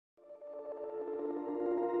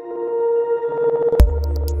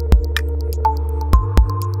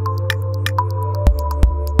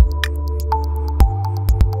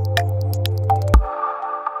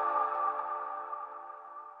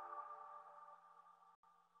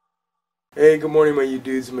Hey, good morning my you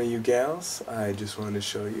dudes and my you gals. I just wanted to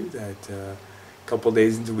show you that a couple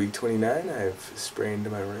days into week 29 I've sprained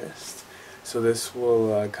my wrist. So this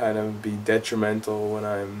will kind of be detrimental when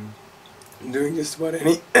I'm doing just about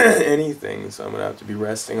anything. So I'm going to have to be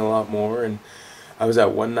resting a lot more. And I was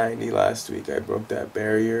at 190 last week. I broke that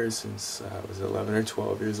barrier since I was 11 or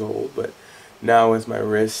 12 years old. But now with my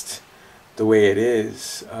wrist the way it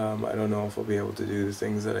is, I don't know if I'll be able to do the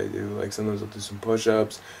things that I do. Like sometimes I'll do some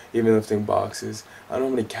push-ups, even lifting boxes. I don't know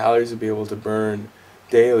how many calories I'll be able to burn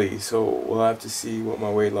daily, so we'll have to see what my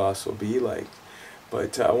weight loss will be like.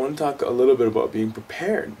 But I want to talk a little bit about being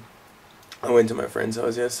prepared. I went to my friend's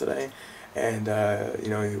house yesterday, and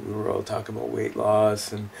we were all talking about weight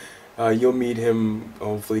loss, and you'll meet him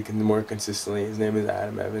hopefully more consistently. His name is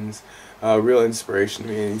Adam Evans. Real inspiration to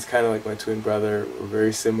me, and he's kind of like my twin brother. We're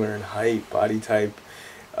very similar in height, body type,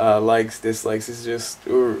 likes, dislikes. It's just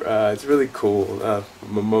it's really cool.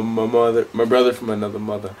 My brother from another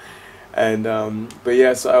mother, and but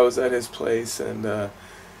yeah. So I was at his place, and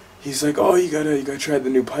he's like, "Oh, you gotta try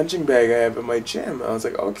the new punching bag I have at my gym." I was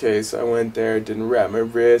like, "Okay." So I went there, didn't wrap my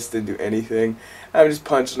wrist, didn't do anything. I'm just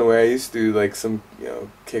punching away. I used to do like some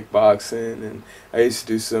kickboxing, and I used to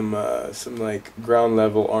do some like ground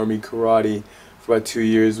level army karate for about 2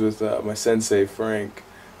 years with my sensei Frank,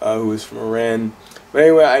 who was from Iran. But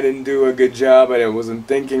anyway, I didn't do a good job. I wasn't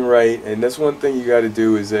thinking right, and that's one thing you got to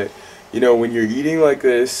do is that when you're eating like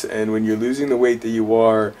this and when you're losing the weight that you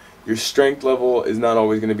are, your strength level is not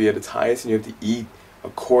always going to be at its highest, and you have to eat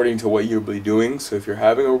according to what you're really doing. So if you're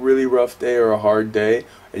having a really rough day or a hard day,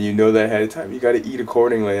 and you know that ahead of time, you got to eat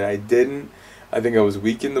accordingly. And I didn't. I think I was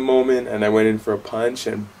weak in the moment, and I went in for a punch,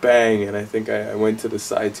 and bang, and I think I went to the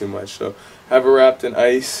side too much. So have it wrapped in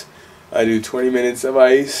ice. I do 20 minutes of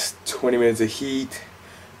ice, 20 minutes of heat,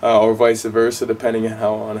 or vice versa, depending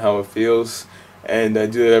on how it feels. And I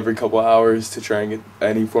do it every couple hours to try and get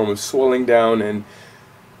any form of swelling down, and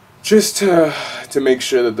just to make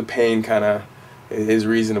sure that the pain kind of is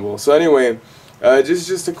reasonable. So anyway,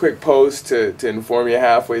 just a quick post to inform you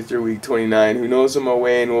halfway through week 29. Who knows what my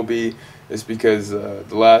weigh-in will be? It's because the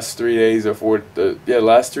last 3 days before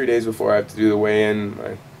I have to do the weigh-in,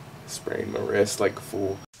 I sprained my wrist like a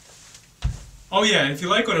fool. Oh yeah, and if you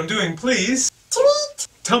like what I'm doing, please tweet,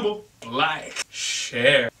 tumble, like,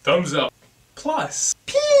 share, thumbs up, plus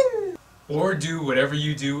pin, or do whatever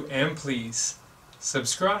you do, and please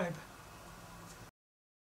subscribe.